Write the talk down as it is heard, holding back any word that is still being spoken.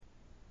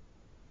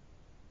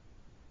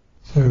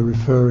So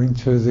referring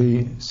to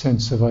the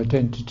sense of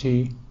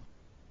identity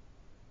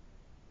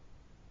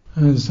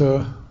as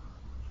a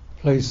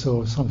place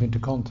or something to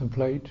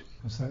contemplate,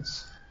 because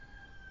that's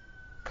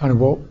kind of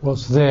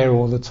what's there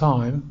all the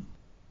time.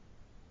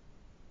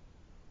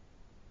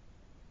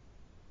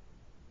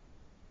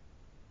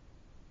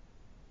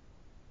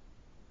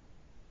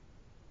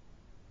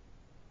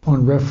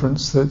 One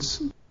reference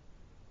that's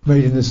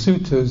made in the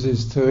suttas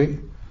is to it,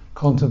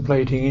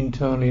 contemplating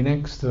internally and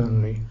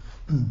externally.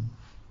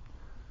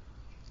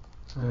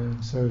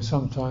 So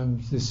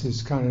sometimes this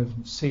is kind of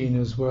seen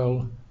as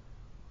well,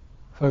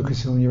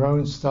 focusing on your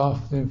own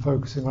stuff, then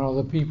focusing on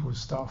other people's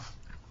stuff,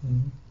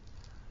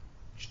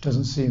 which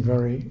doesn't seem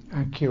very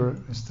accurate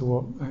as to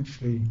what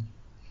actually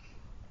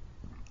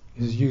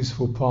is a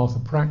useful path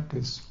of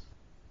practice.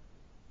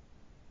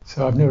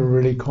 So I've never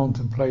really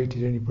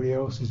contemplated anybody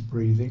else's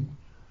breathing.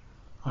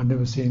 I've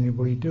never seen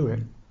anybody do it.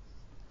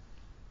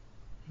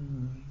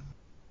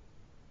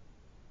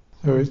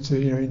 So it's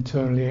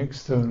internally,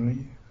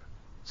 externally.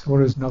 So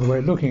what is another way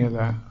of looking at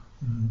that?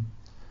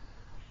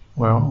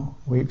 Well,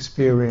 we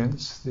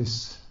experience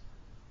this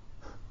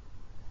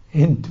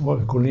what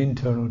we call an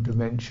internal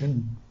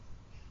dimension,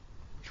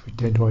 which we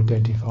tend to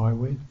identify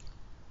with.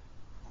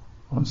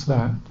 What's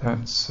that?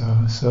 That's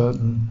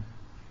certain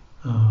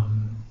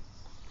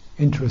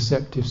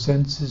interoceptive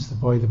senses,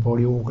 the way the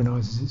body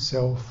organises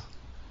itself,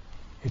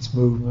 its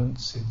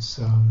movements, its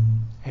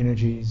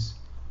energies,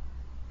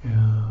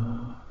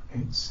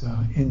 its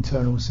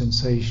internal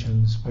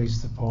sensations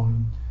based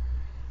upon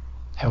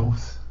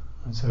health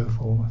and so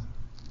forth.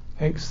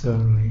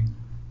 Externally,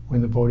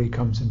 when the body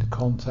comes into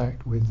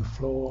contact with the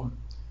floor,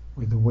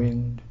 with the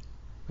wind,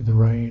 with the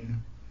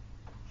rain.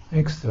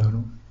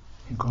 External,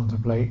 you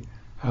contemplate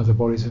how the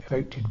body is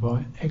affected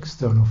by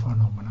external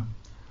phenomena.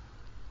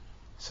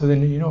 So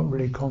then you're not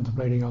really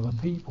contemplating other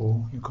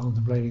people, you're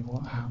contemplating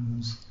what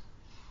happens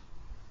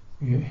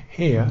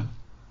here,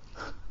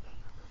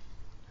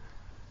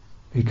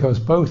 because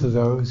both of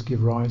those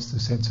give rise to a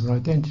sense of an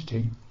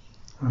identity,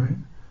 right?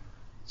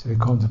 So you're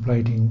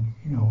contemplating,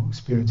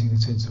 experiencing the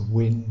sense of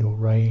wind or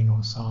rain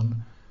or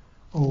sun.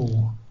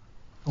 Oh,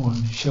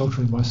 I'm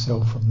sheltering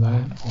myself from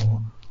that, or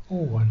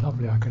oh,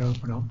 lovely, I can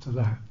open up to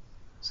that.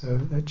 So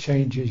that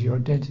changes your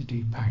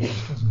identity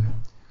package, doesn't it?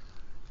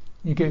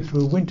 You get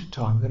through a winter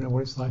time. I don't know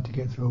what it's like to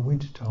get through a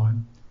winter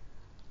time,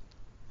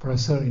 but I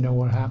certainly know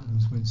what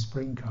happens when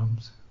spring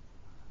comes.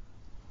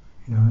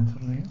 And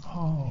suddenly,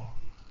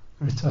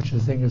 there is such a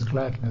thing as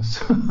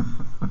gladness.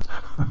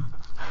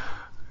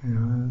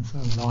 It's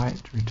a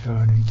light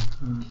returning.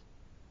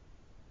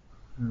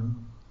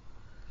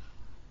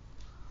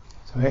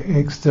 So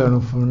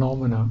external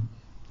phenomena,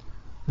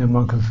 then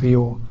one can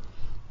feel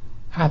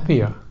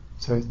happier.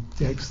 So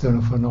the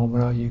external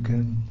phenomena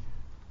can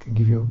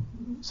give you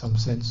some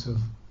sense of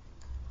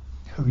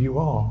who you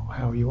are,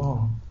 how you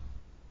are.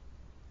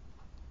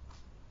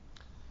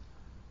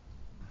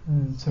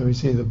 So we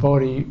see the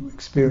body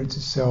experience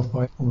itself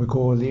by what we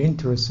call the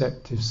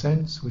interoceptive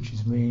sense, which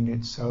is mean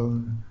its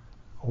own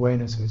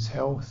awareness of its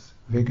health,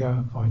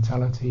 vigour,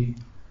 vitality,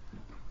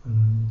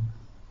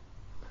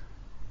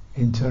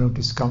 internal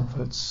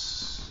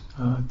discomforts,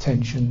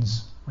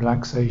 tensions,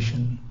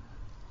 relaxation,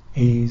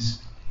 ease,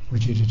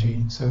 rigidity,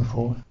 and so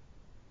forth.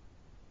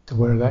 So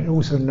aware of that. It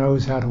also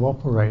knows how to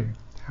operate,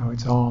 how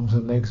its arms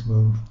and legs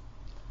move.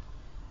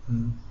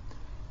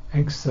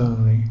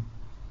 Externally,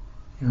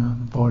 the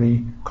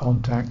body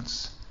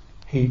contacts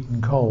heat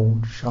and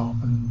cold, sharp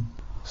and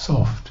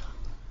soft.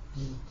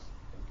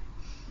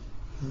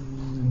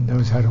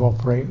 Knows how to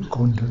operate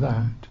according to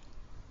that.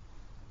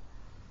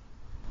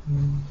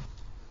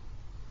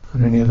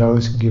 And any of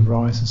those can give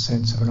rise to a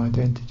sense of an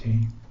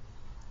identity,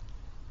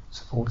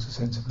 supports a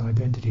sense of an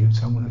identity of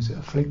someone who's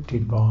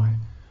afflicted by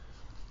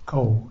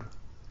cold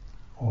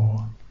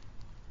or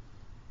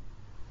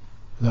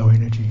low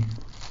energy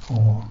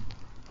or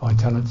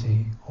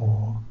vitality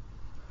or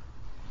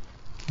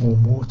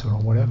warm water or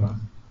whatever.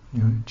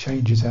 It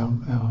changes our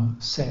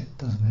set,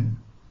 doesn't it?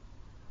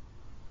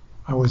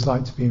 I always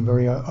like to be in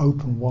very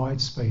open,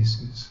 wide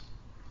spaces.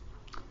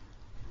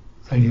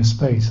 Plenty of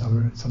space,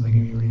 something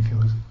in me really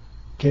feels,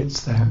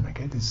 gets that. I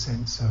get this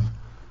sense of,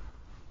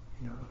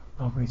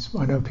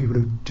 I know people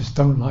who just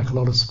don't like a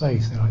lot of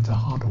space. They like to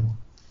huddle,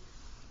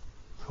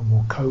 feel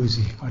more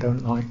cozy. I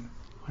don't like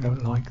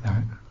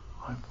that.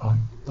 I like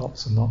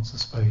lots and lots of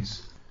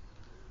space.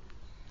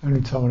 The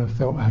only time I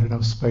felt I had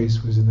enough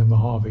space was in the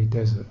Mojave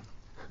Desert.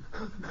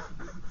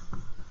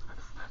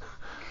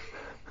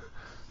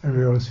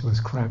 Everything else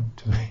was cramped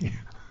to me.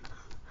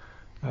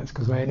 That's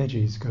because my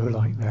energies go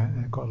like that.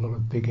 They've got a lot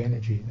of big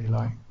energy. They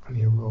like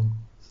plenty of room.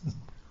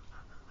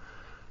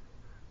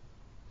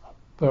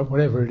 But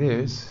whatever it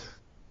is,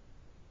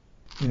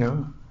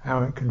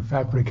 how it can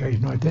fabricate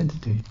an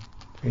identity,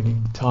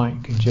 feeling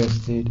tight,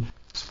 congested,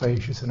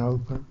 spacious and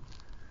open,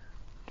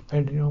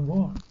 depending on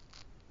what?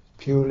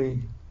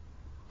 Purely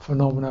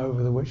phenomena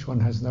over which one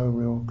has no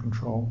real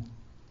control.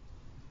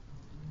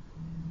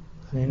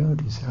 And you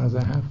notice, how does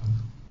that happen?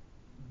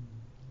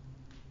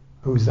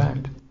 Who's that?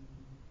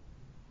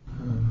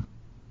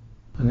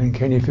 And then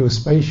can you feel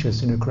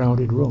spacious in a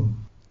crowded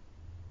room?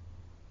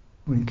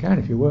 Well, you can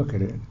if you work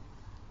at it.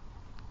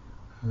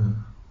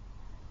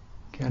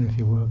 Can if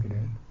you work at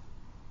it.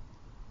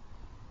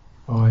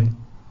 By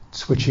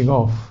switching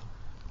off,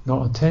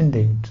 not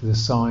attending to the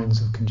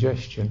signs of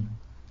congestion.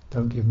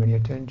 Don't give them any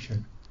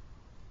attention.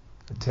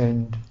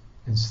 Attend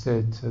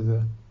instead to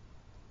the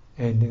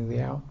ending the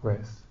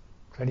out-breath.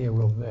 Plenty of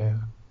room there.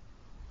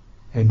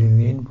 Ending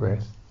the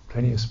in-breath.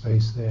 Plenty of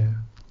space there.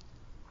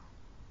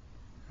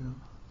 Yeah.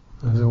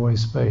 There's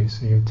always space,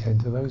 so you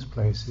attend to those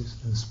places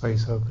and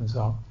space opens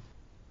up.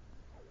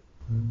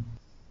 And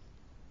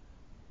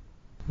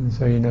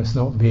so it's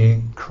not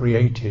being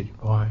created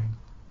by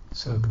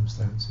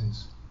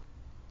circumstances.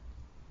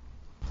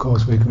 Of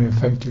course, we can be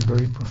affected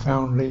very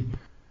profoundly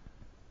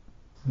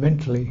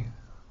mentally.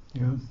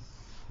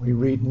 We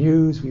read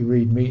news, we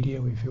read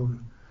media, we feel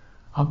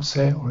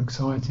upset or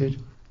excited.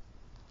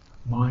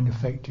 Mind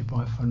affected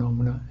by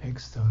phenomena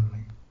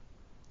externally.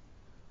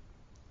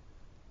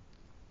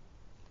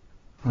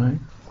 Right?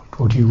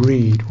 What you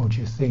read, what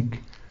you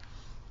think,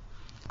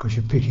 because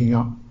you're picking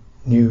up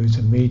news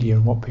and media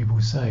and what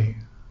people say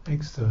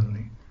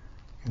externally.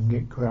 You can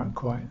get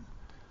quite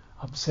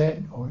upset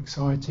or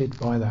excited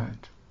by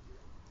that.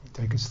 You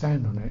take a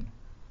stand on it.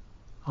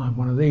 I'm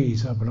one of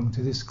these, I belong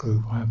to this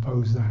group, I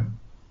oppose that.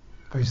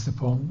 Based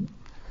upon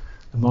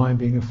the mind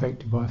being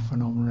affected by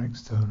phenomena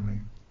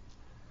externally.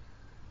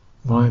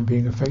 Mind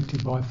being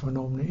affected by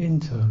phenomena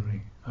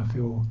internally. I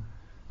feel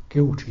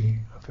guilty,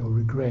 I feel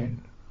regret,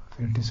 I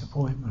feel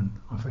disappointment,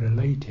 I feel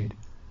elated,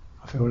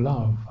 I feel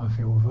love, I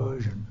feel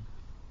aversion.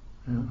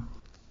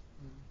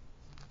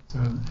 So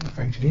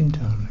affected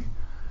internally.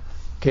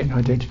 Getting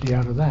identity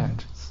out of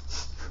that.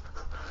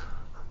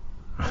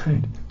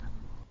 Right?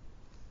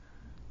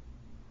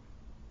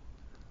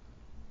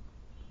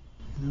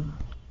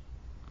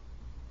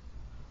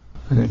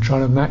 And then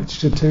trying to match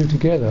the two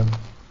together.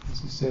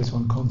 As it says,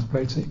 one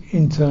contemplates it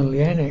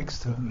internally and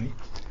externally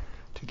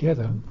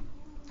together.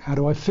 How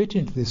do I fit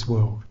into this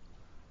world?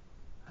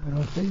 How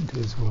do I fit into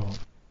this world?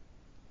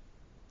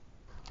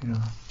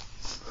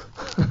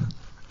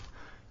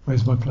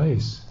 Where's my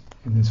place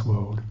in this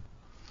world?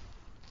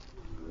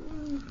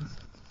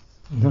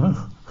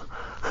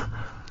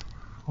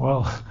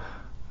 Well,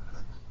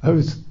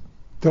 those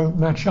don't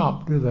match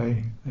up, do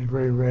they? They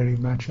very rarely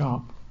match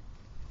up.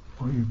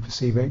 What you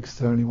perceive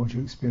externally, what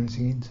you're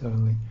experiencing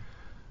internally.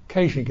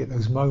 Occasionally you get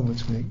those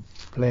moments when it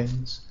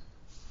blends,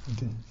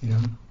 and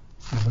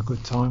have a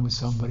good time with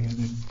somebody and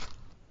then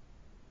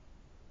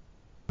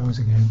goes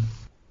again.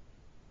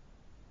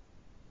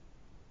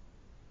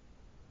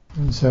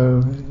 And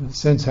so the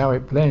sense how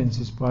it blends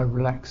is by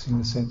relaxing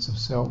the sense of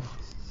self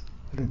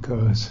that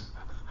occurs.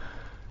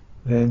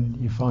 Then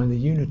you find the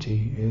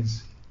unity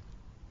is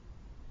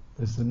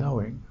there's the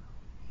knowing,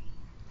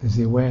 there's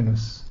the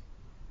awareness.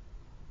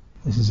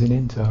 This is an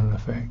internal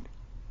effect.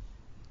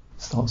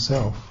 It's not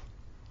self.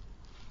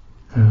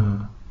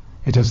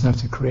 It doesn't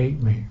have to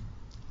create me.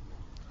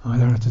 I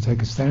don't have to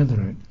take a stand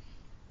on it.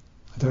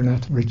 I don't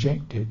have to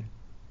reject it.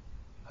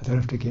 I don't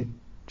have to get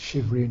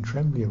shivery and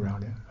trembly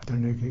around it. I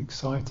don't have to get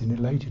excited and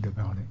elated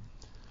about it.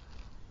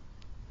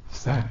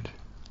 It's that,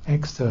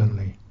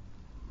 externally.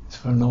 It's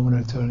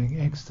phenomena turning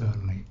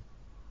externally.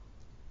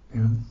 I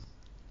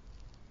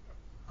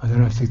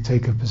don't have to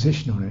take a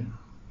position on it.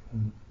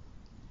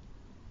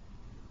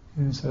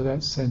 And so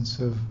that sense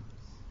of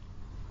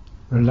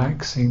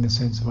relaxing the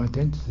sense of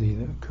identity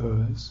that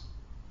occurs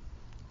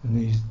in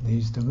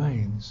these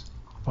domains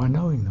by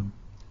knowing them.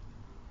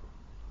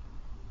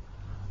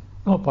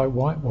 Not by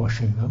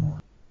whitewashing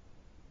them.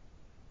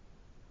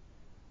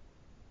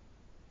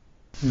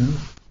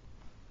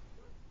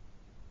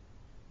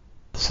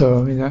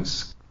 So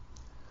that's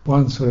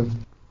one sort of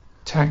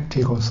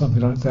tactic or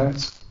something like that.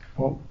 That's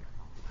what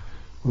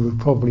we would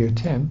probably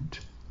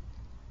attempt.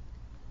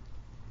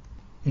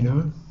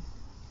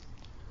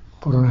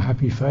 Put on a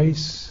happy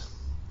face,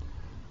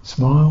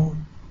 smile,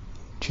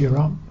 cheer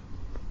up,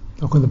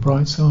 look on the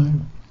bright side.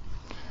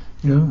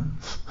 I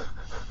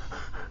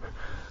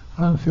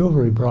don't feel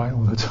very bright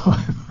all the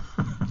time.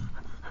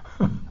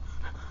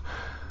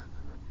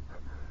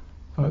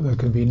 But there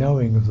can be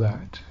knowing of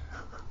that.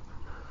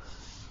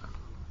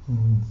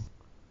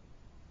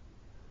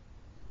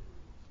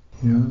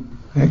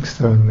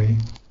 Externally,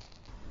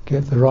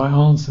 get the right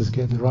answers,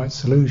 get the right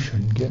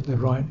solution, get the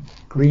right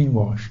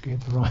greenwash, get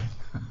the right,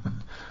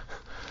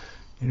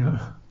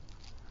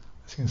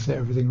 it's going to set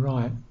everything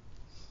right.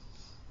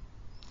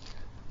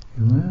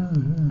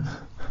 And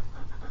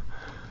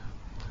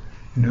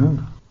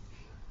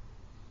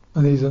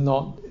these are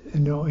not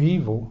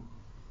evil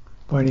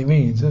by any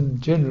means,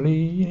 and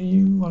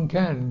generally one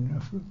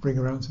can bring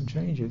around some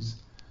changes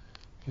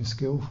if you're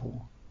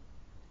skillful.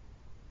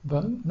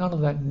 But none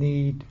of that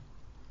need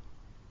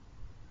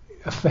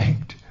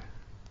affect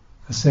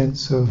a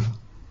sense of,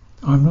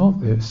 I'm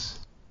not this.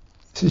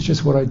 This is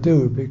just what I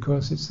do,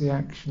 because it's the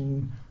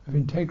action of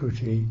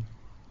integrity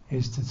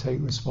is to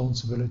take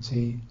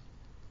responsibility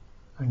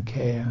and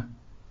care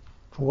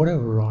for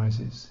whatever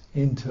arises,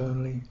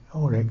 internally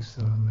or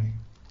externally.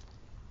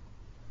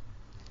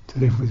 to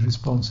live with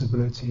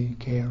responsibility,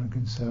 care and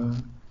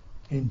concern,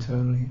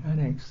 internally and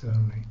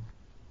externally.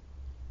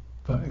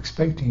 But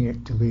expecting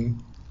it to be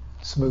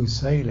smooth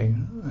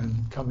sailing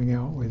and coming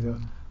out with a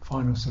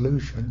final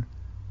solution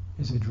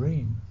is a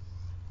dream.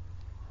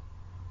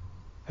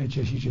 You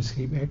just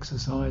keep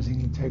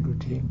exercising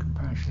integrity and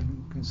compassion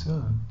and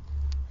concern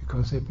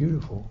because they're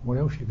beautiful. What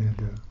else are you going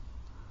to do?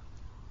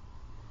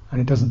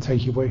 And it doesn't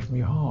take you away from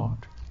your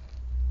heart.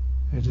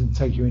 It doesn't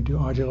take you into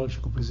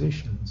ideological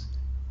positions.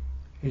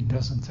 It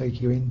doesn't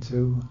take you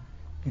into,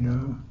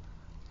 I'm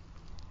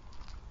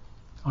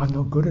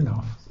not good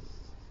enough.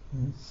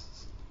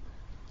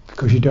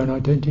 Because you don't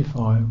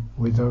identify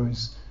with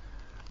those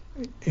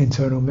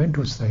internal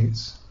mental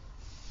states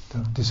that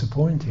are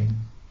disappointing,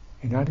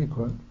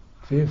 inadequate,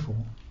 fearful.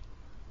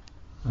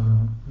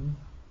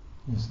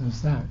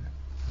 There's that.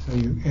 So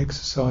you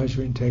exercise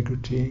your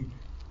integrity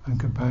and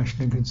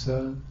compassion and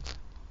concern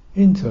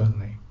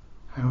internally.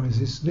 How is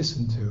this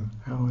listened to?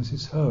 How is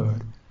this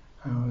heard?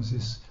 How is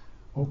this?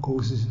 What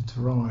causes it to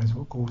rise?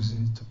 What causes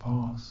it to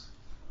pass?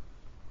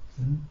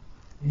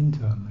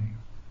 Internally,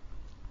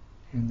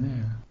 in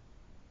there.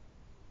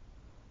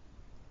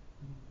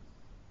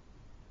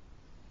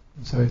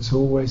 So it's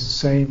always the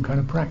same kind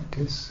of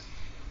practice.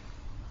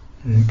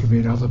 And it can be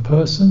another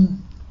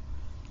person,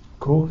 of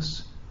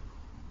course,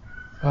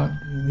 but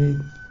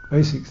the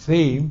basic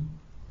theme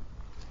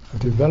of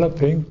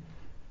developing,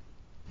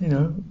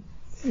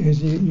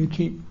 is you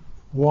keep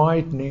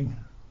widening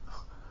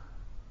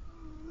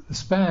the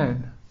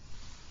span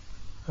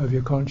of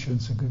your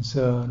conscience and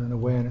concern and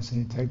awareness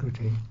and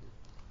integrity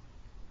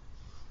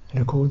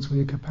in accordance with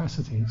your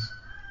capacities,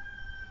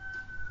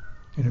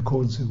 in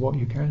accordance with what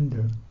you can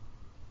do,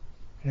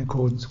 in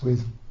accordance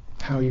with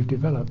how you've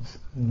developed,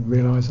 and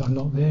realise I'm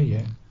not there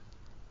yet.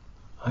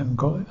 I haven't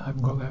got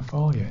that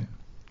far yet.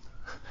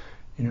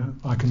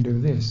 I can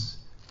do this.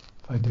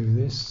 If I do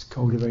this,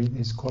 cultivate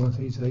these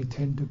qualities, they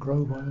tend to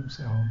grow by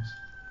themselves.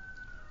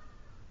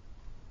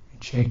 You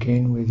check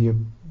in with your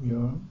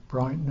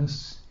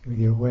brightness, with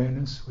your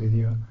awareness, with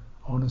your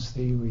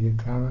honesty, with your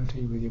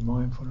clarity, with your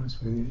mindfulness,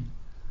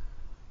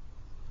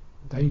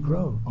 they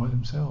grow by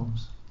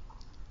themselves.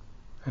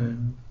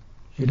 And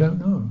you don't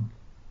know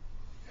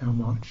how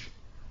much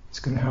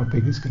how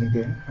big it's going to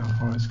get, how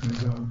far it's going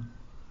to go.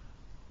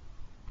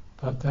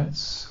 But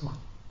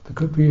it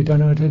could be you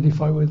don't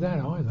identify with that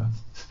either.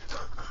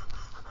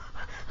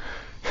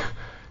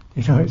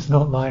 It's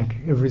not like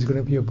everybody's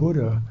going to be a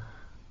Buddha,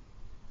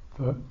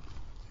 but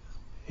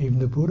even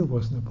the Buddha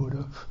wasn't a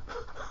Buddha.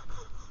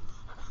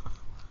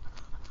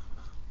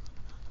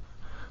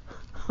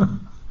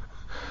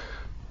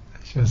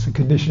 It's just the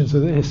conditions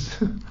of this.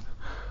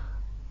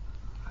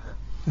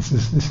 This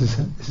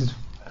is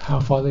how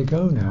far they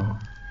go now,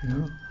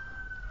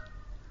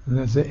 And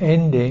as the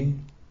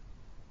ending,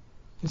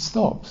 it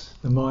stops.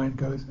 The mind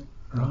goes,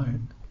 right.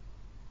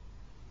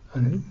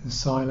 And the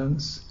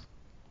silence,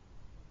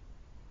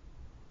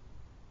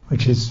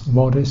 which is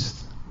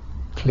modest,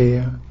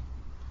 clear,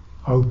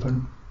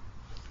 open,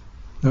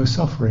 no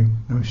suffering,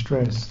 no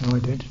stress, no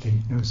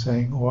identity, no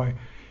saying,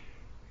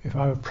 if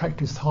I had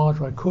practiced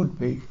harder, I could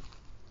be.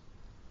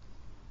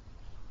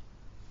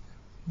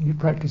 You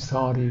practice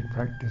harder,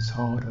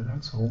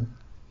 that's all.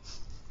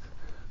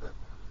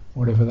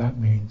 Whatever that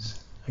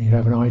means. And you'd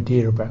have an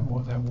idea about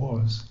what that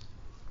was.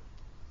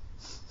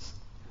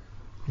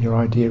 Your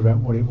idea about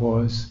what it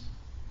was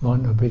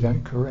might not be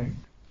that correct.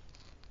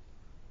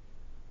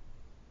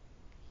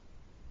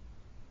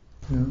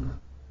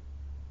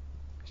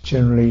 It's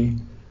generally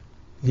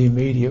the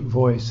immediate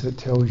voice that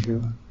tells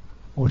you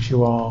what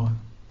you are.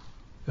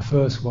 The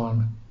first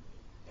one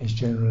is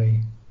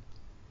generally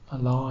a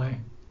lie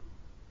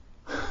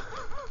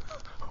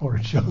or a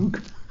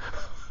joke.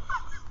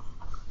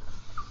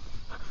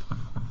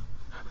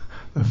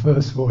 The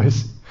first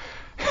voice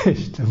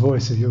is the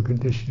voice of your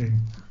conditioning.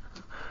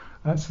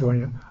 That's the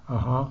one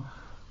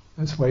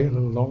let's wait a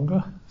little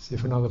longer, see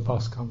if another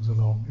bus comes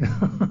along.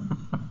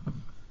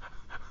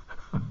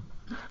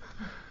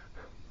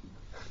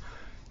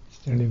 It's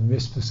generally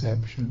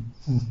misperception.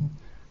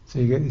 So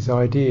you get these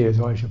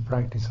ideas, I should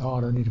practice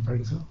hard, I need to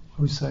practice hard.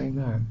 Who's saying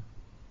that?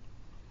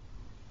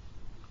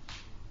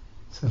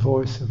 It's the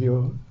voice of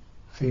your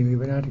feeling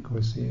of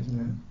inadequacy, isn't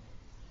it?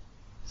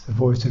 It's the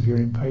voice of your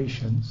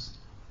impatience.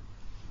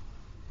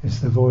 It's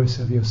the voice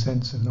of your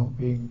sense of not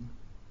being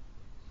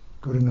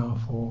good enough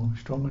or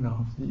strong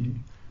enough, that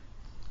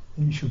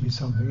you should be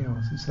something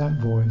else. It's that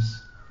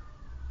voice.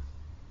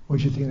 Where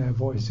do you think that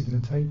voice is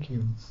going to take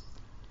you?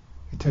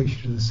 It takes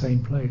you to the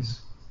same place.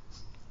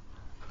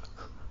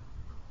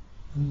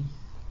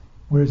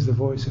 Where is the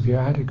voice of your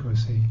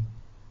adequacy?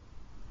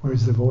 Where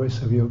is the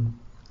voice of your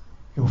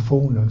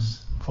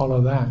fullness?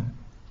 Follow that.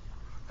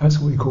 That's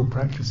what we call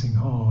practicing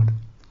hard.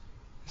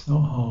 It's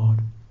not hard.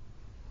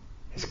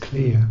 It's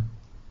clear.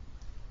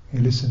 You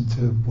listen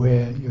to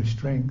where your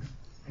strength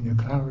and your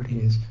clarity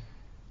is,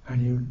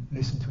 and you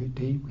listen to it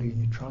deeply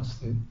and you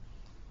trust it,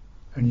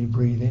 and you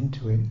breathe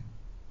into it.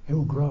 It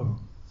will grow.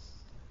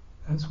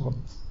 That's what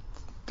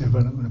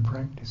development of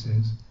practice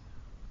is.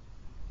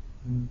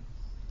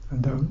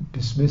 And don't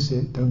dismiss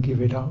it, don't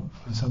give it up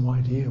for some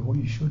idea of what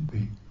you should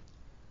be.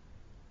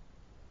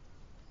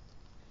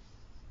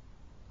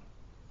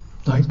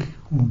 Like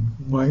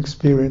my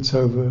experience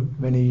over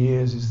many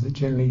years is that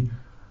generally,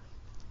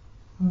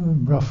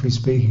 roughly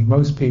speaking,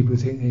 most people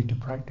think they need to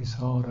practice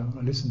harder.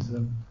 I listen to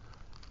them.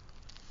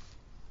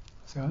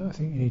 So I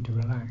think you need to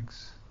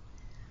relax.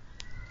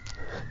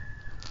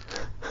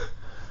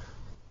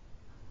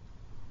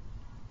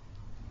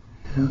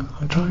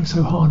 I'm trying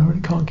so hard, I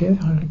really can't get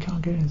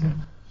it.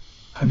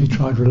 Have you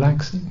tried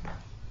relaxing?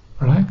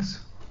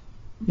 Relax?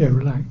 Yeah,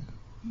 relax.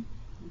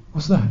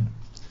 What's that?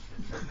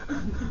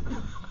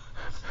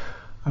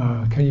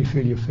 Can you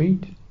feel your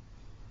feet?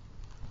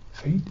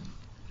 Feet?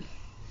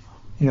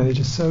 You know, they're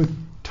just so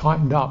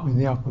tightened up in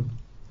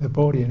the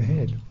body and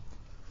head.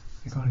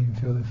 You can't even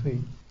feel their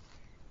feet.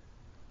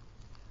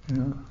 You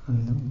know,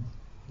 and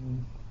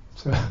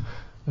so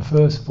the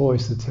first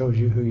voice that tells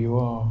you who you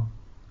are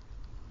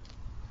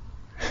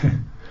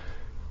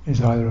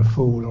is either a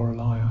fool or a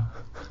liar.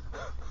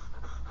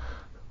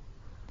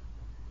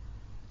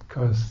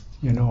 Because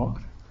you're not.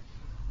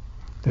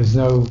 There's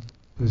no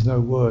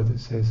word that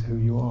says who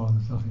you are.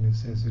 There's nothing that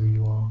says who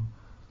you are.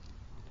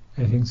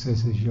 Anything that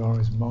says who you are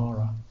is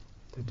Mara,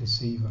 the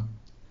deceiver.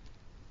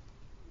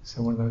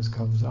 So when those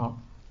comes up,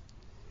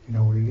 you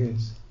know what it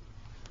is.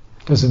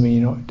 Doesn't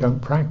mean you don't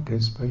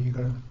practice, but you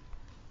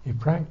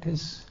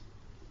practice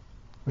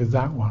with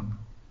that one.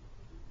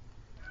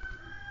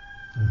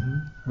 Mm-hmm.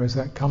 Where's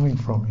that coming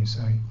from, you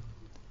say?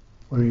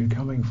 Where are you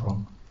coming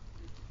from?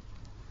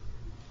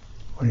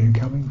 Where are you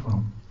coming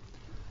from?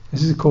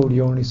 This is called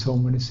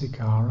Yoniso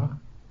Manasikara.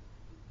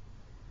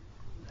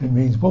 It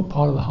means, what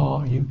part of the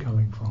heart are you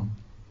coming from?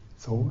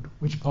 Thought.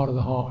 Which part of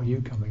the heart are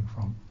you coming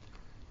from?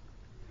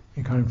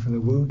 You're coming from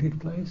the wounded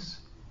place?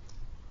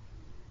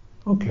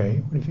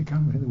 Okay, well if you're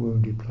coming from the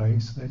wounded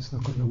place, let's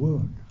look at the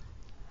wound.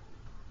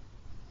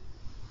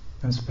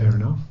 That's fair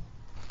enough.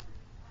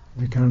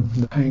 If you're coming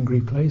from the angry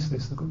place,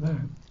 let's look at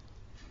that.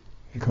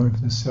 If you're coming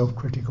from the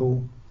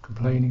self-critical,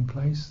 complaining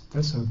place,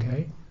 that's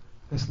okay.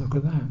 Let's look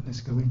at that.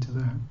 Let's go into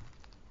that.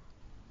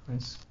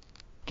 Let's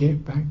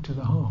get back to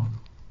the heart.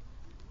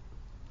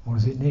 What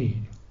does it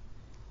need?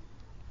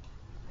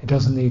 It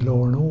doesn't need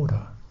law and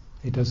order.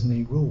 It doesn't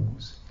need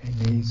rules. It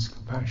needs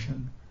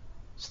compassion,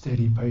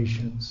 steady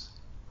patience,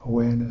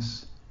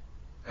 awareness,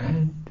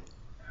 and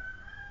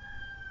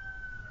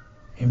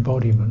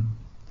embodiment.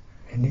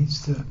 It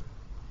needs to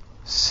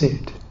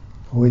sit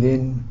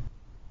within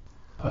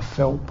a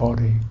felt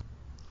body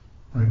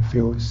where it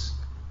feels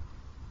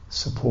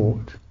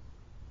support.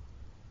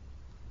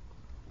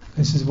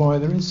 This is why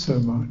there is so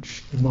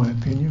much, in my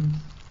opinion,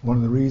 one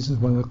of the reasons,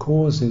 one of the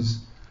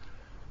causes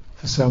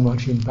for so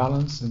much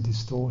imbalance and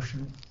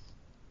distortion.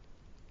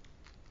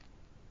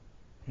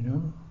 You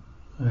know,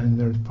 and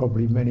there's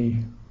probably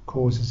many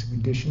causes and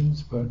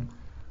conditions, but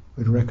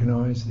we'd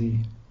recognise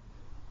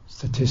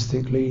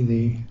statistically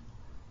the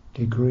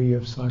degree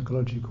of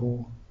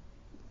psychological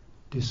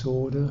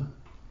disorder,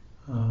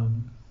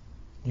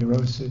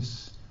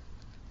 neurosis,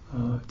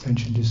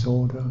 attention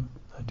disorder,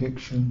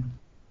 addiction,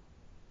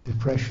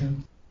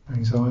 depression,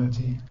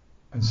 anxiety,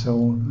 and so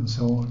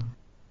on,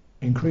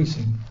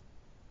 increasing.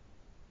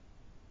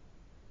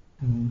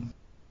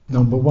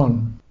 Number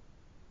one,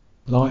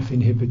 life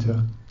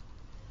inhibitor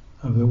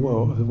of the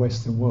world, of the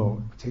Western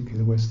world, particularly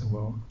the Western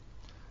world.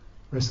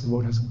 The rest of the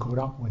world hasn't caught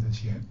up with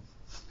us yet.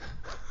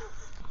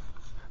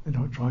 They're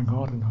not trying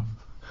hard enough.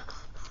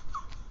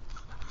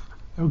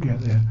 They'll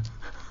get there.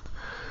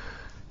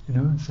 You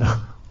know, so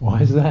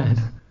why is that?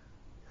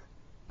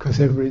 Because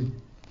everybody's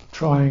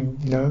trying,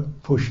 you know,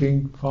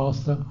 pushing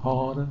faster,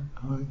 harder,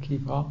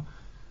 keep up,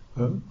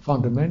 but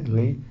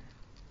fundamentally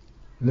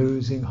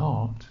losing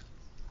heart.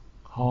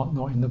 Heart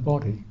not in the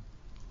body,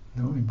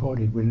 not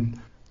embodied. We're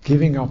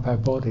giving up our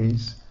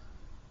bodies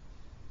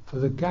for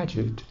the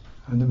gadget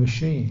and the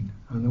machine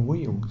and the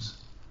wheels.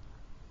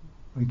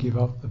 We give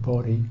up the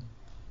body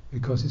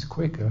because it's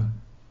quicker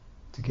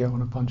to get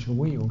on a bunch of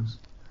wheels.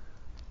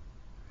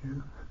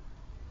 Yeah.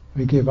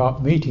 We give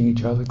up meeting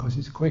each other because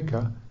it's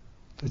quicker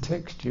to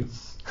text you.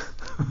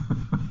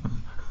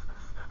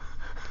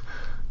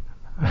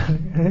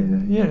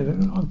 Yeah,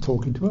 I'm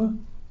talking to her,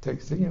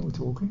 texting, yeah, we're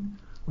talking,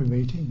 we're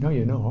meeting. No,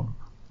 you're not.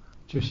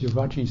 Just your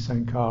vajji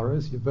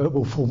sankharas, your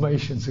verbal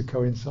formations are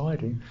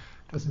coinciding.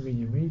 Doesn't mean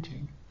you're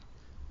meeting.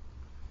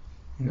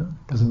 You know,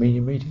 doesn't mean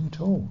you're meeting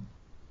at all.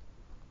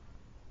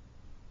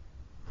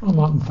 I'm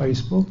up on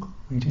Facebook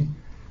meeting.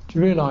 Do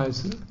you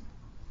realise that,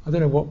 I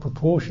don't know what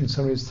proportion,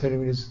 somebody was telling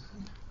me there's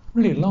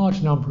really a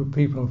large number of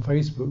people on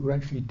Facebook who are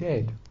actually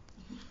dead.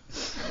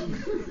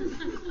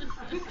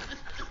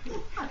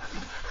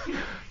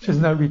 Just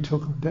nobody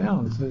took them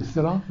down, so they're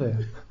still up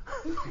there.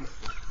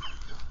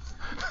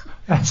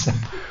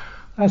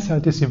 That's how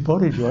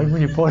disembodied you are.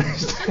 When your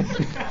body's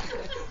dead,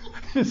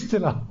 you're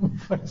still up on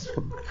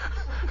Facebook.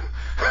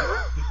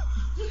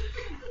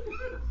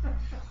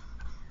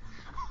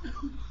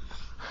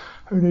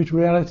 Who needs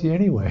reality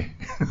anyway?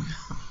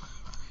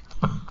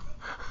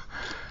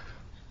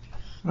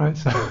 Right,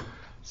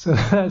 So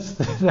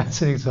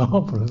that's an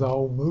example of the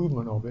whole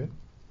movement of it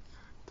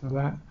to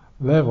that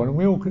level, and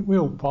we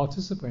all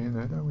participate in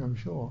that, don't we? I'm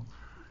sure.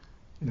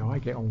 I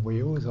get on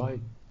wheels, I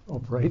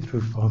operate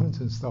through phones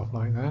and stuff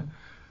like that,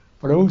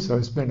 but I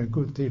also spend a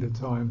good deal of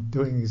time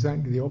doing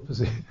exactly the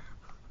opposite.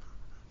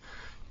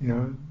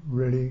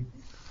 Really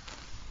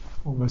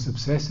almost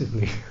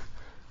obsessively.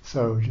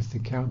 So just to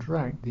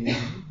counteract the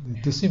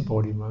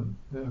disembodiment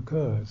that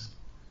occurs.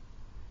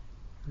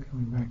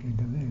 Coming back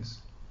into this.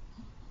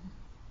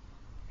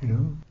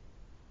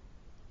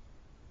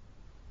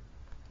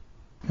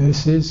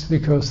 This is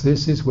because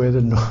this is where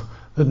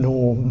the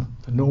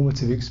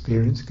normative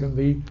experience can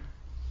be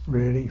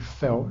really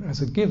felt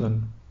as a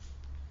given,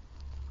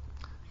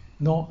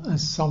 not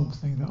as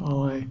something that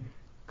I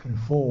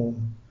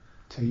conform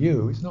to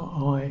you. It's not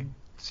I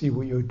see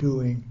what you're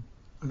doing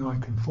and I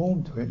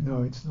conform to it.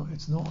 No, it's not.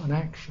 It's not an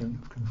action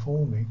of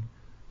conforming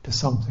to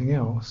something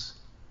else.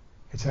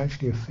 It's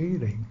actually a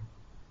feeling.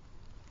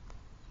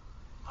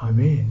 I'm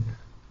in.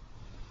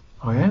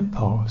 I am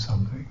part of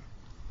something,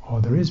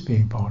 or there is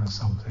being part of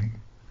something.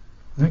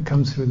 And that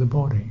comes through the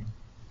body.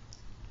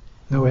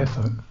 No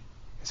effort.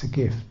 It's a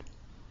gift.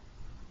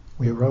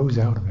 We arose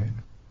out of it.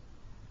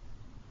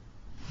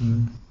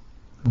 And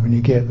when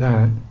you get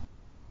that,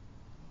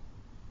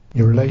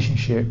 your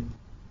relationship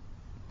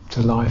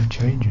to life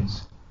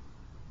changes.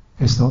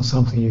 It's not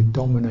something you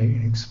dominate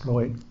and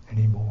exploit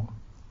anymore.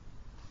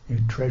 You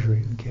treasure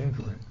it and care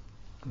for it,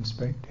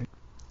 respect it.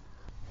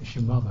 It's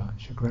your mother,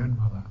 it's your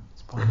grandmother,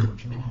 it's part of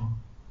what you are.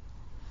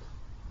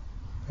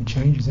 It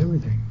changes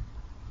everything.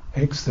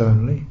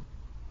 Externally,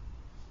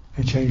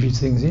 it changes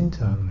things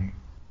internally.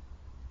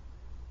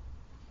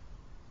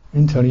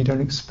 Internally, you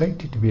don't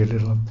expect it to be a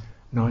little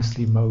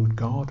nicely mowed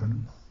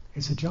garden.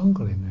 It's a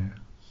jungle in there.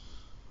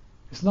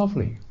 It's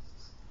lovely.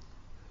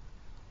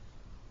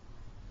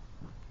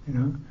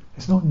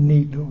 It's not a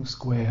neat little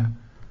square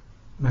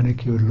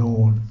manicured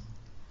lawn.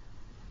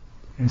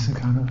 It's a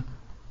kind of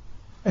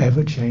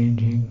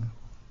ever-changing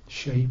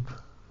shape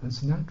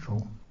that's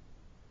natural.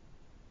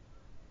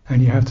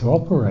 And you have to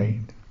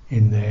operate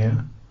in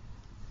there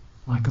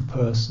like a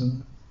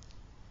person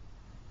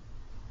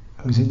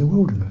who's in the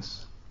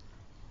wilderness.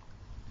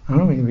 I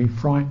don't mean to be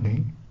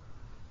frightening.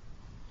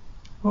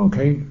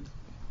 Okay,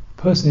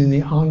 person in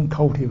the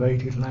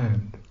uncultivated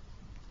land,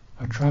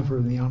 a traveller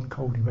in the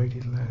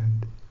uncultivated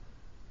land.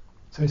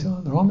 So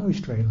there are no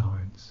straight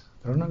lines,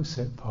 there are no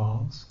set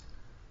paths.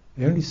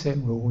 The only set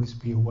rule is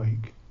be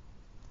awake,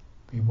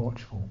 be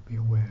watchful, be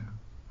aware,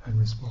 and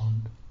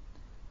respond.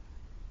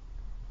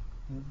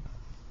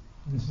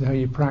 This is how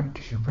you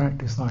practice. You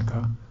practice like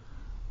a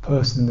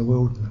person in the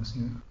wilderness.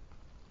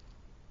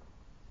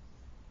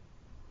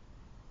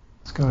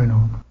 What's going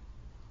on?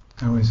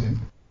 How is it?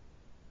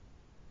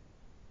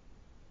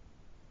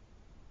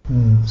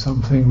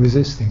 Something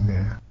resisting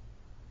there.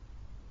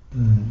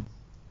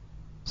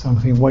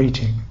 Something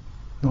waiting,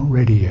 not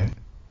ready yet.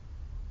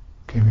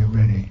 Okay, we're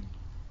ready.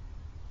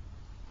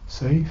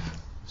 Safe,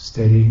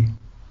 steady.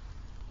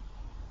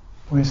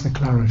 Where's the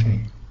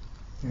clarity?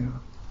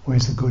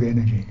 Where's the good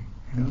energy?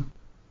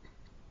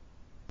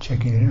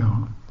 Checking it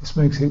out. This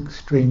makes it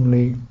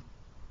extremely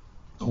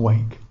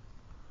awake.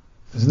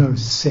 There's no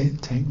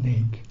set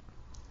technique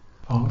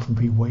apart from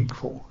be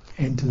wakeful.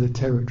 Enter the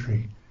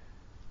territory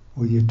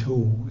with your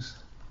tools,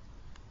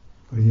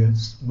 with your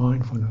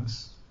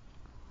mindfulness,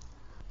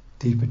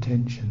 deep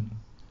attention,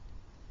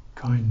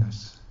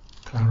 kindness,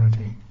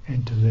 clarity.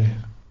 Enter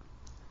there.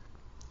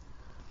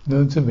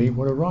 Learn to meet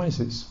what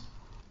arises.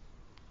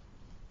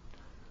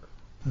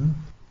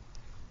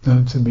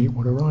 Learn to meet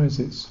what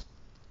arises.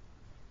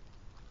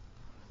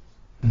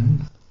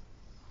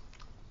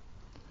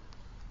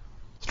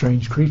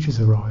 Strange creatures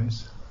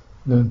arise.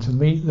 Learn to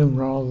meet them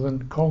rather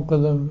than conquer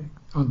them,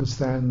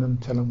 understand them,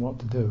 tell them what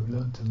to do.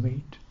 Learn to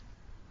meet.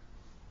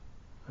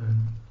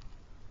 And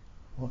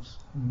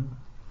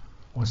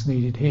what's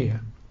needed here?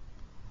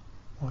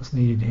 What's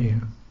needed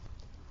here?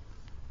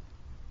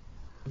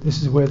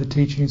 This is where the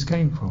teachings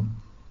came from.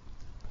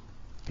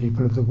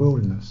 People of the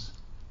wilderness.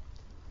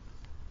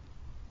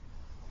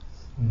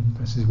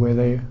 This is where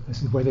they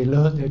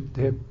learned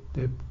their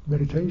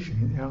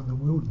meditation out in the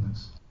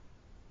wilderness.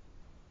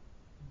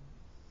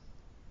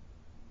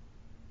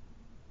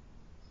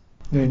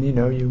 Then you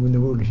in the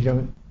wilderness you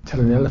don't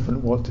tell an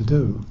elephant what to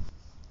do.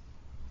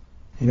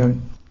 You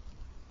don't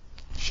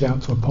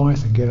shout to a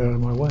python, get out of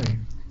my way.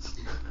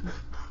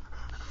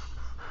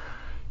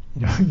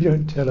 You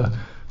don't tell a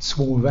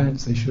swarm of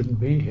ants they shouldn't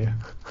be here.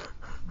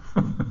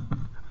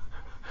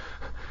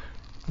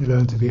 You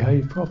learn to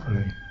behave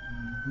properly.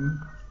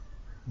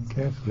 And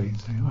carefully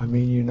say, I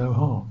mean you no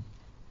harm.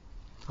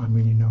 I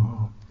mean you no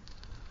harm.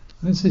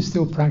 And this is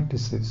still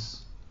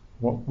practices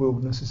what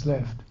wilderness is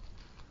left.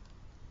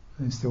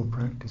 And it still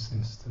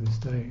practices to this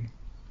day.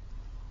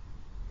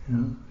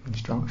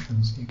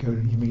 Instructions.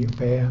 You meet a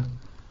bear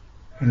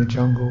in a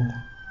jungle.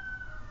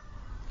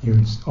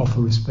 You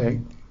offer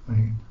respect.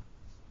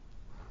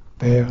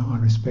 Bear, I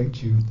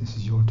respect you. This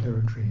is your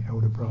territory,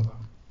 elder brother.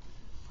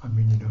 I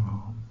mean you no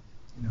harm.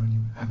 And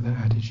you have that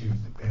attitude,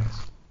 the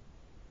bears.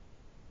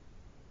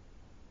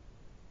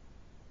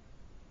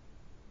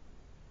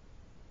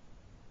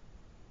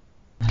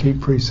 keep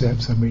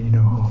precepts, I mean you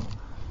no harm.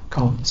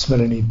 Can't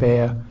smell any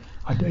bear.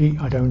 I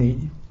don't eat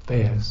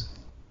bears.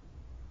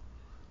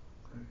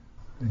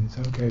 And it's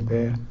okay,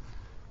 bear.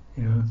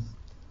 If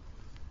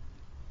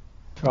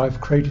I've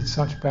created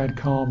such bad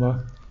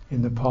karma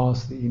in the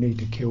past that you need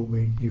to kill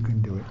me, you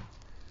can do it.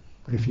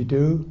 But if you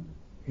do,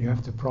 you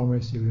have to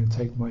promise you're going to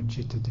take my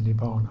citta to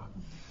nibbana.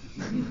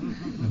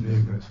 And there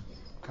he goes,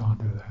 can't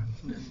do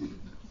that.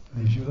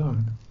 Leaves you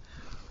alone.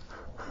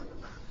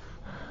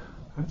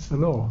 That's the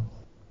law.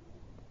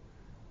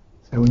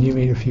 So when you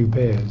meet a few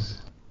bears,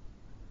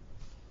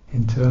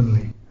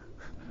 internally,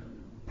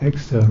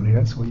 externally,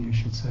 that's what you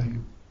should say.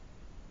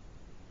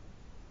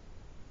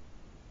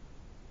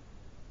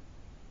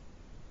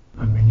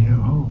 I mean you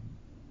no harm.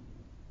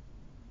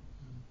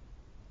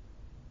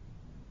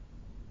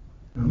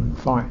 Don't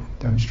fight,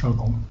 don't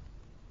struggle.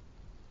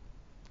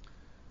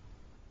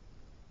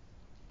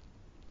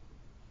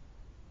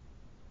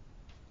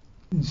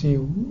 You see,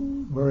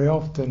 very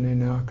often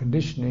in our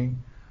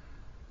conditioning,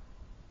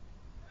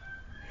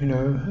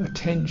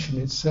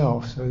 attention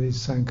itself, so these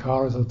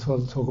sankharas,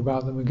 I'll talk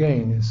about them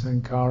again.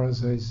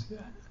 Sankharas is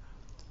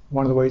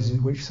one of the ways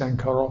in which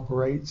sankhara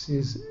operates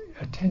is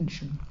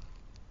attention.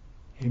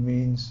 It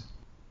means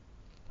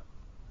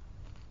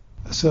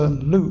a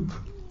certain loop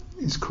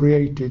is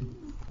created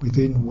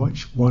within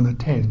which one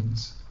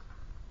attends.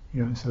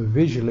 So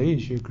visually,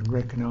 as you can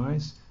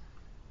recognize,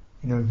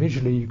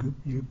 visually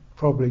you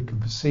probably can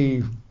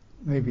perceive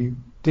maybe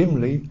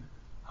dimly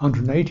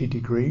 180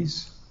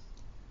 degrees.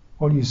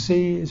 What you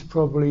see is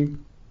probably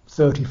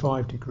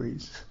 35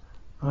 degrees,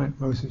 right?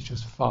 Most of it's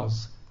just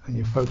fuzz, and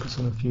you focus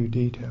on a few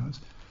details.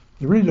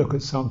 You really look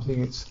at something,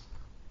 it's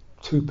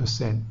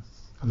 2%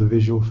 of the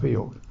visual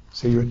field.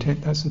 So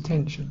that's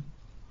attention.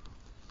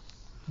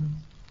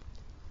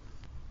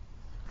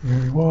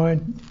 Very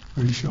wide,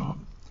 very sharp.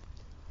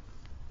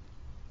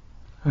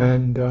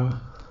 And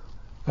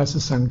that's a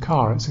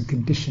sankhara, it's a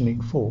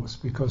conditioning force,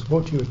 because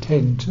what you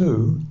attend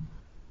to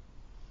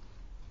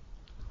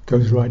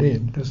goes right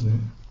in, doesn't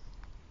it?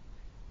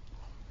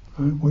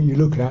 Right? What you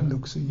look at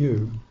looks at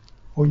you.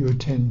 What you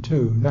attend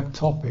to, that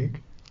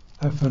topic,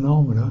 that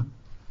phenomena,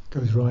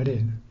 goes right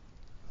in.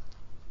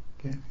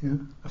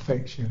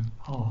 Affects your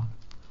heart.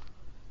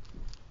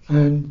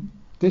 And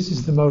this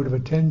is the mode of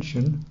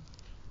attention,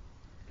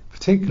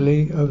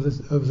 particularly of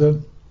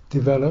the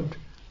developed,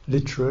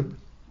 literate,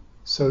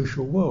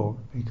 social world,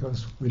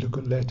 because we look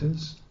at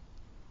letters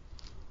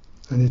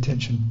and the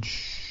attention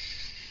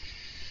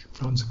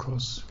runs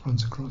across.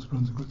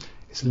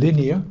 It's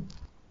linear,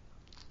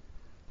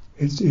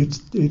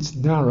 it's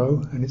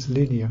narrow and it's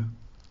linear,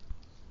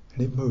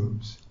 and it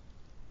moves.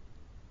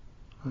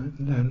 Right?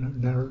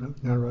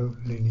 Narrow,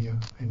 linear,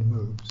 and it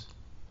moves.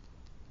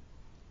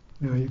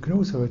 Now you can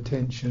also have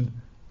attention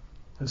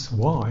that's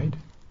wide,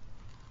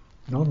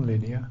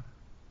 non-linear,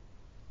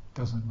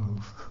 doesn't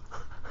move.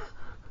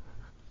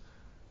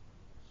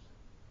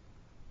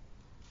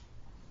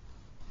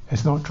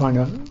 It's not trying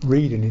to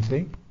read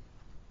anything,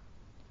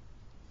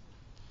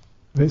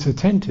 but it's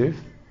attentive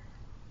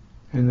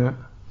in that,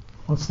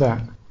 what's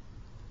that?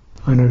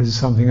 I notice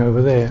something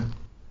over there.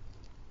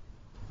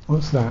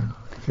 What's that?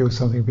 I feel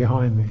something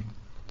behind me.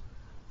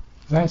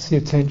 That's the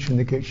attention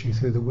that gets you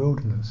through the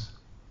wilderness.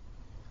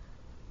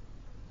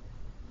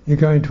 You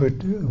go into a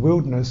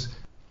wilderness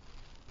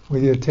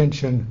with your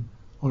attention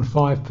on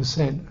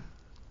 5%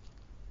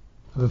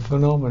 of the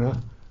phenomena,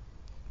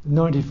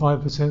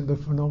 95% of the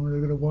phenomena are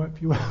going to wipe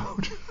you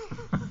out.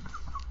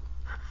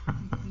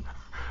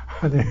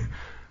 And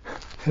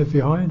they're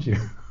behind you,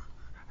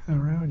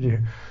 around you.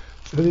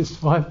 So this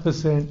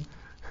 5%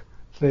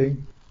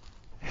 thing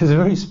is a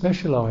very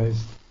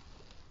specialized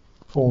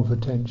form of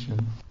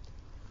attention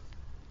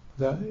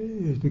that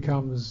it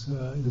becomes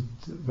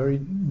very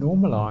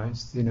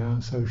normalized in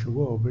our social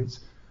world. But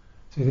so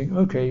you think,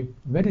 okay,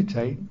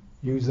 meditate,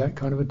 use that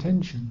kind of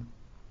attention.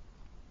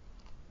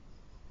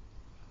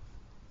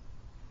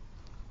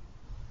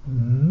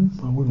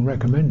 I wouldn't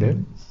recommend it.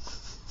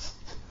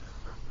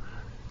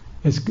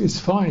 It's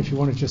fine if you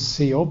want to just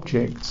see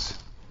objects,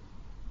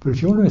 but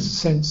if you want to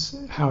sense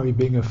how you're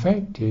being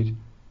affected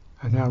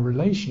and how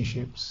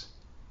relationships,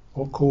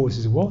 what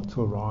causes what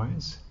to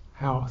arise,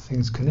 how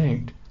things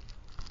connect,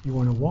 you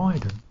want to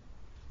widen.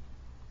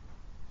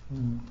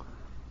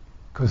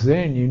 Because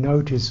then you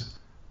notice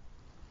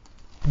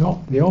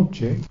not the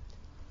object,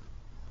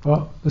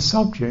 but the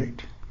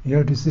subject. You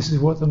notice this is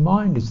what the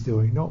mind is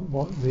doing, not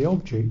what the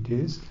object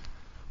is.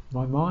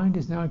 My mind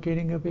is now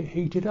getting a bit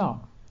heated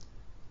up.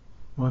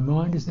 My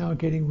mind is now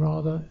getting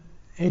rather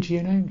edgy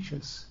and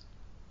anxious.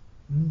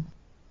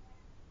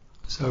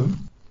 So,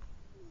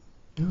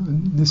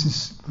 and this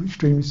is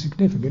extremely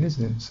significant,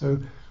 isn't it? So,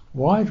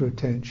 wider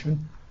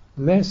attention,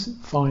 less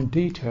fine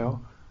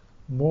detail,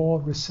 more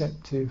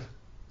receptive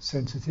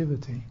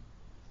sensitivity.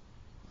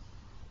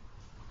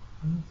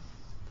 And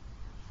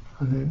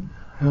then,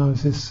 how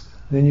is this?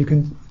 Then you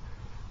can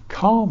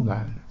calm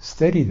that,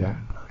 steady that.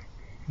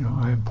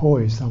 I am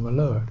poised, I'm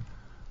alert.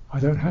 I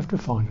don't have to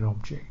find an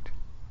object.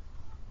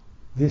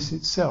 This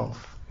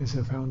itself is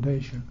a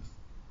foundation.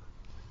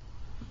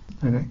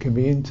 And it can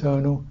be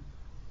internal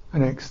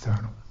and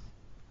external.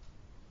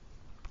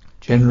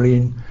 Generally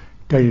in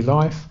daily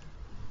life,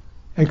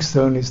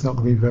 externally it's not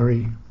going to be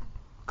very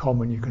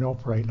common you can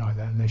operate like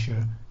that unless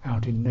you're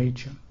out in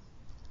nature,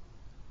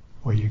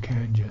 where you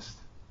can just.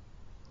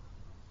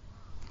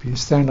 If you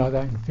stand like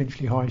that in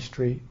Finchley High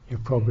Street, you're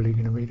probably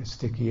going to meet a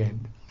sticky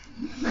end.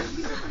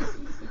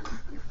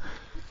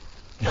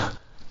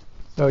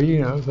 So,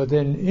 but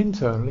then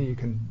internally you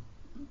can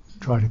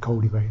try to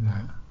cultivate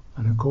that.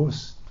 And of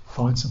course,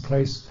 find some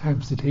place,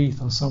 Hampstead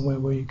Heath or somewhere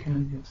where you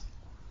can just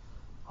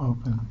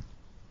open.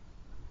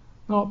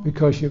 Not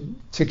because you're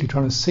particularly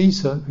trying to see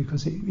something,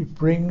 because it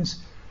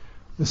brings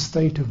the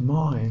state of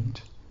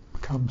mind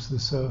comes to the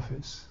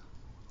surface.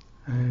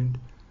 And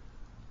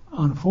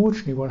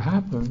unfortunately what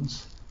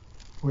happens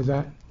with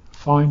that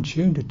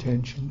fine-tuned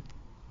attention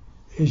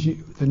is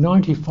the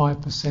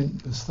 95%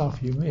 of the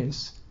stuff you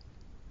miss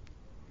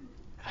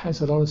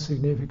has a lot of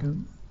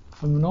significant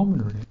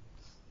phenomena in it.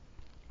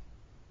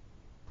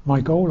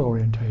 My goal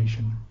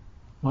orientation,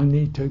 my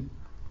need to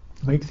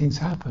make things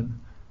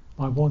happen,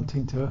 my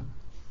wanting to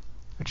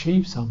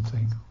achieve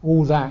something,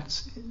 all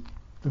that's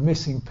the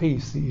missing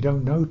piece that you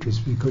don't notice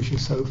because you're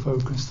so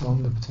focused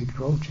on the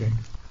particular object.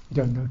 You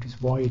don't notice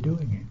why you're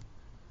doing it.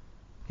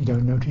 You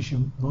don't notice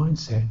your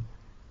mindset.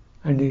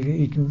 And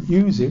you can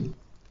use it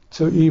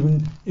to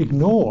even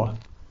ignore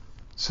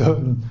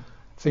certain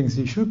things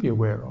you should be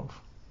aware of.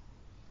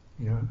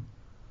 Your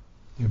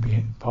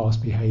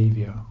past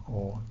behaviour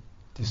or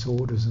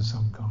disorders of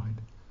some kind.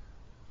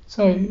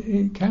 So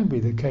it can be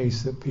the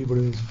case that people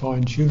who are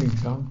fine-tuning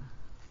some,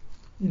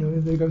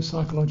 they go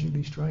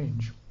psychologically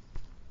strange.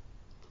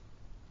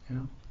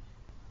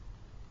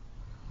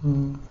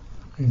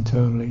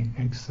 Internally,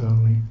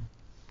 externally.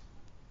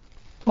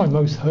 That's why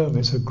most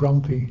hermits are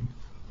grumpy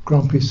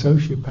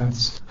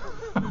sociopaths.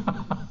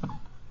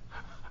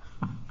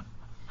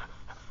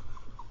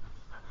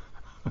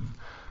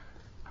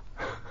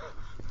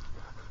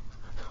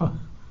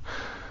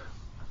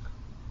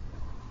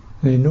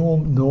 The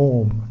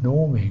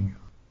norming.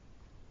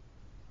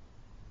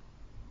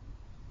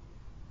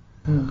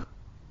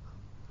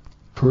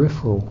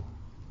 Peripheral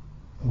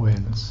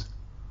awareness.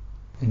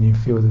 And you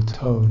feel the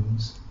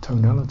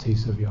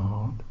tonalities of your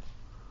heart.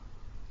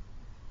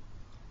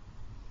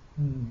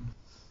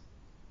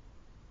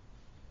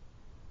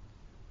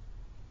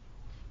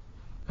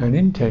 And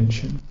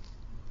intention,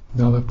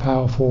 another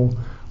powerful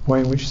way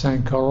in which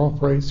Sankara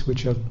operates,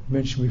 which I've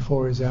mentioned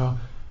before, is our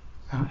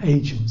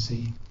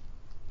agency.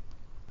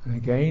 And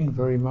again,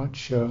 very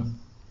much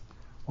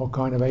what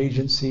kind of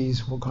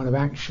agencies, what kind of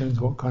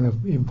actions, what kind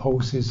of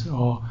impulses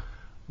are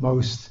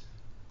most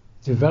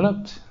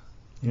developed.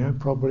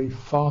 Probably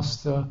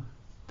faster,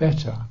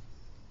 better.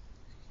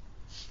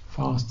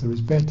 Faster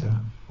is better,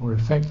 or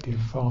effective,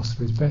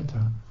 faster is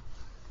better.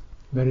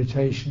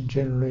 Meditation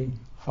generally,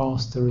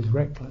 faster is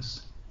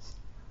reckless.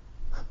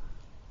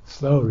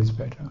 Slower is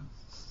better.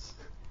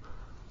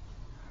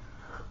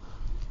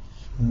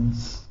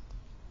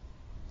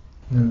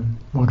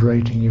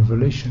 Moderating your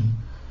volition,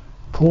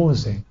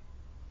 pausing,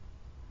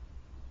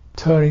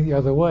 turning the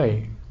other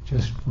way,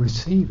 just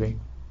receiving,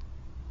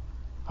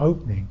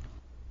 opening,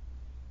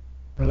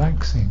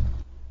 relaxing,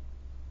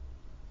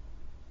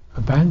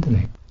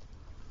 abandoning.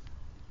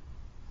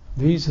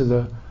 These are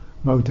the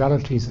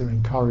modalities that are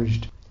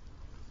encouraged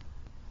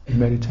in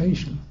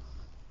meditation.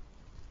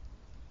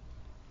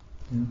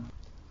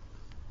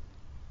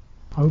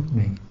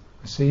 Opening,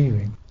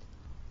 receiving,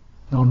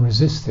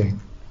 non-resisting,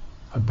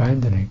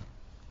 abandoning,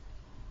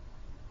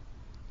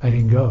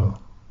 letting go.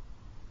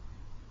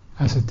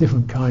 That's a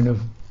different kind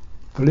of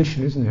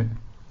volition, isn't it?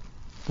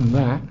 Than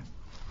that,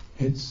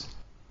 it's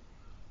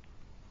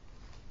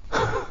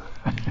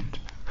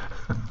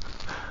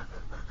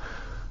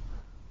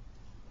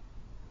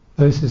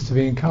this is to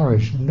be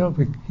encouraged,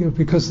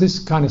 because this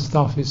kind of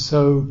stuff is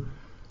so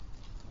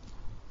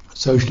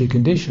socially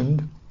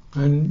conditioned,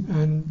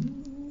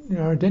 and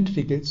our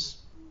identity gets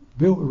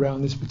built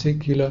around this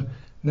particular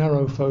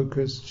narrow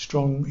focus,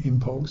 strong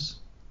impulse,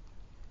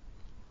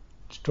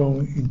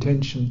 strong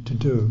intention to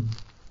do.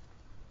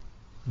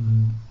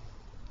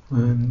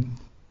 And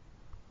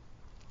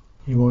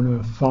you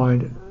want to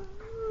find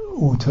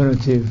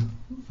alternative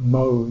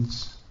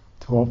modes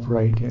to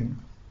operate in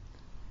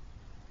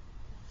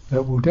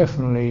that will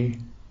definitely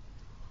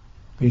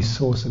be a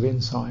source of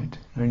insight,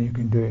 and you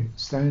can do it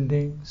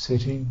standing,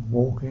 sitting,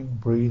 walking,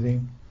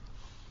 breathing.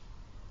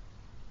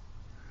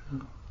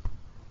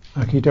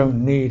 Like you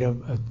don't need a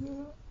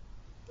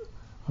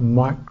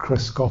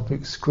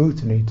microscopic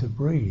scrutiny to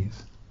breathe.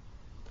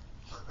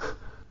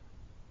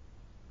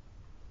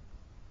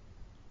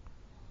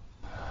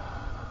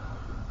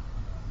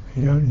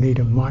 You don't need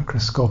you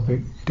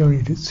don't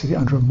need to sit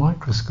under a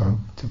microscope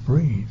to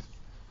breathe.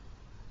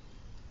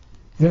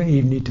 You don't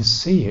even need to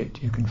see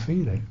it, you can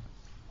feel it.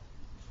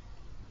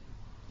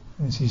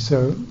 You see,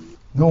 so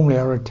normally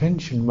our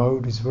attention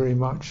mode is very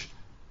much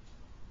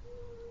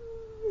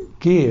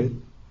geared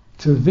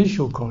to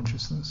visual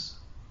consciousness.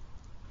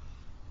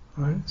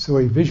 Right? So the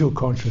way visual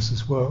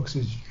consciousness works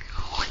is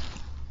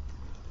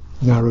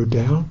narrow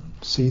down,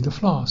 see the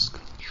flask.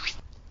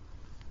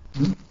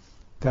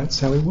 That's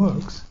how it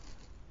works.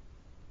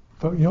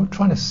 But you're not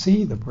trying to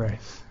see the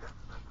breath.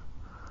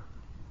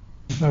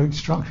 There's no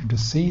instruction to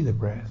see the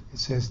breath. It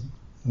says,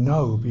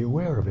 no, be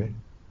aware of it.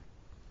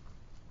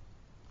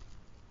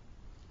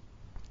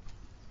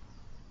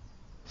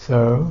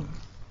 So,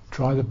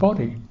 try the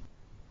body.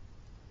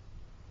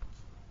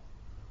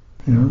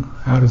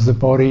 How does the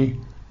body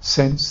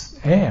sense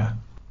air?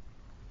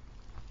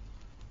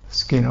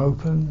 Skin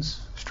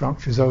opens,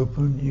 structures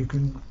open, you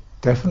can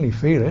definitely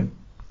feel it.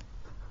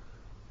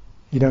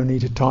 You don't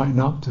need to tighten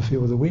up to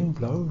feel the wind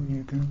blow,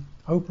 you can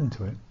open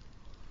to it.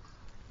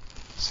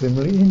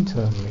 Similarly,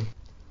 internally,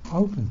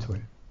 open to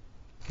it.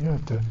 You don't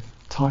have to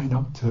tighten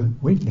up to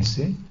witness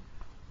it.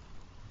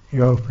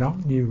 You open up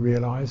and you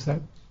realise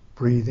that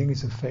breathing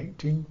is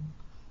affecting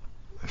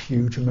a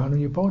huge amount of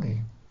your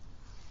body.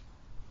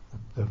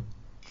 The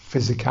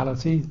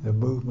physicality, the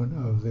movement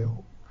of the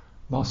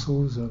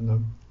muscles and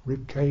the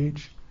rib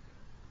cage,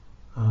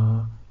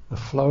 the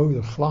flow,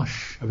 the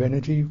flush of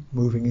energy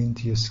moving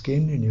into your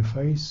skin, in your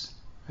face,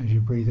 as you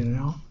breathe in and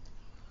out,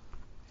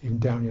 even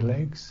down your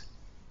legs,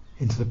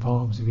 into the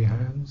palms of your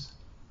hands.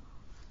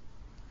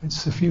 It's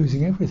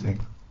suffusing everything.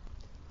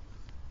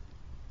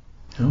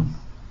 And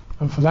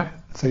for that,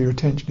 so your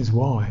attention is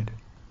wide.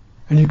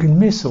 And you can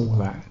miss all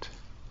that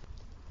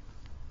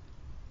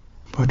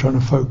by trying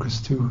to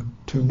focus too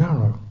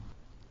narrow.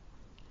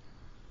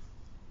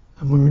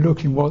 And when we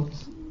look in what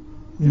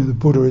the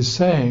Buddha is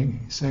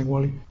saying, he's saying,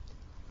 well,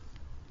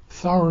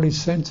 thoroughly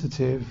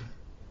sensitive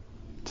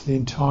to the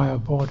entire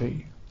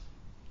body,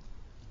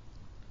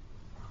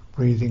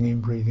 breathing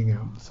in, breathing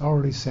out,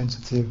 thoroughly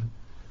sensitive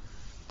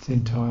to the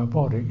entire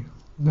body.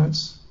 And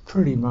that's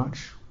pretty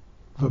much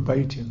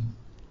verbatim.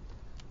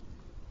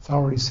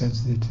 Thoroughly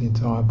sensitive to the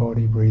entire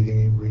body,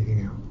 breathing in,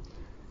 breathing out.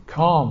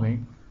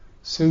 Calming,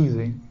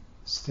 soothing,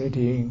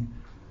 steadying,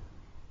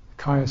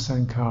 kaya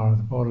sankara,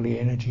 the bodily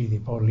energy, the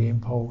bodily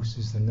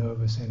impulses, the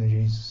nervous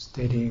energies,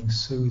 steadying,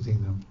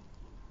 soothing them.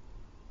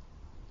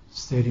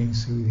 Steadying,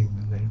 soothing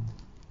them, then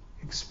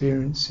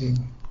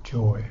experiencing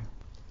joy.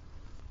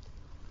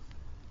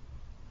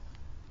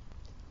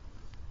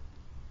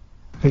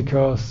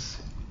 Because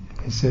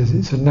it says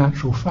it's a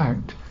natural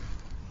fact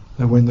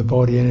that when the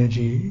body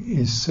energy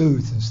is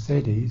soothed and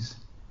steadies,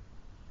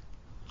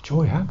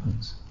 joy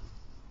happens.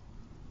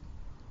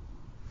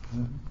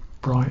 The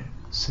bright,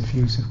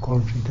 suffusive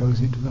quality goes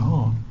into the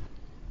heart.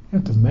 You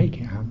don't have to make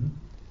it happen,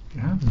 it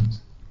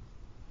happens.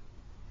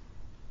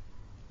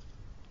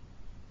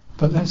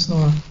 But that's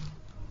not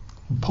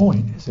a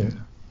point, is it?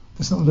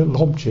 It's not a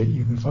little object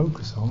you can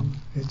focus on.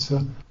 It's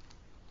a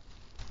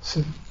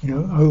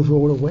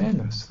overall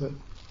awareness that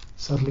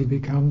suddenly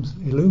becomes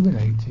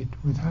illuminated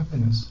with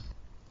happiness.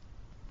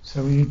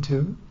 So we need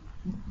to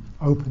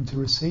open to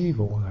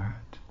receive all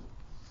that,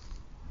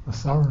 the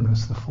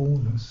thoroughness, the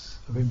fullness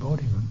of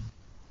embodiment.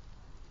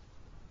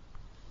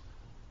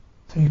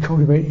 So you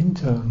cultivate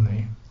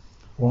internally,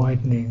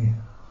 widening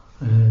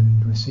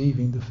and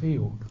receiving the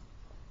field.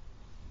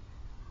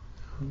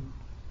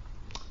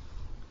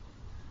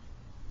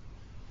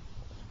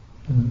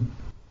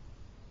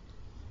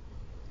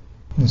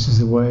 This is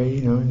the way,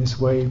 in this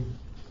way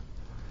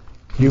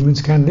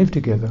humans can live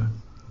together.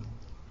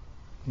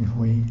 If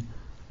we,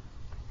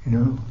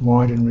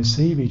 widen and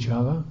receive each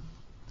other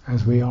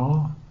as we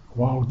are,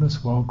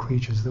 wild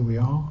creatures that we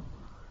are,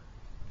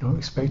 not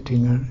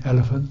expecting an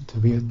elephant to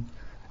be an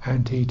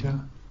anteater.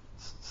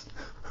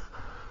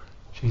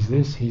 She's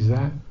this, he's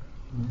that,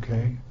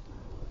 okay.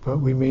 But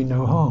we mean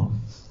no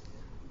harm.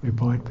 We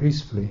abide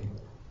peacefully,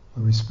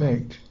 we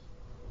respect,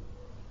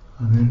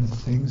 and then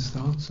things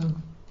start to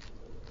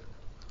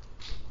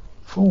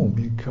form.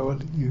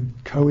 You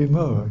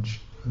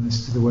co-emerge, and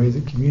this is the way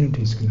that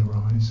communities can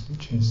arise,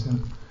 which is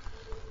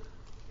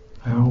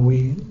how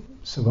we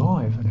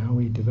survive and how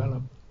we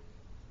develop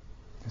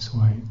this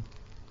way,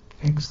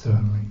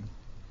 externally,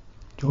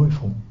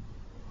 joyful,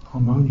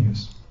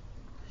 harmonious.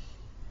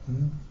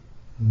 And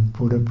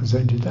Buddha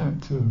presented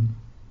that too,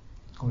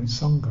 called it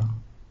Sangha.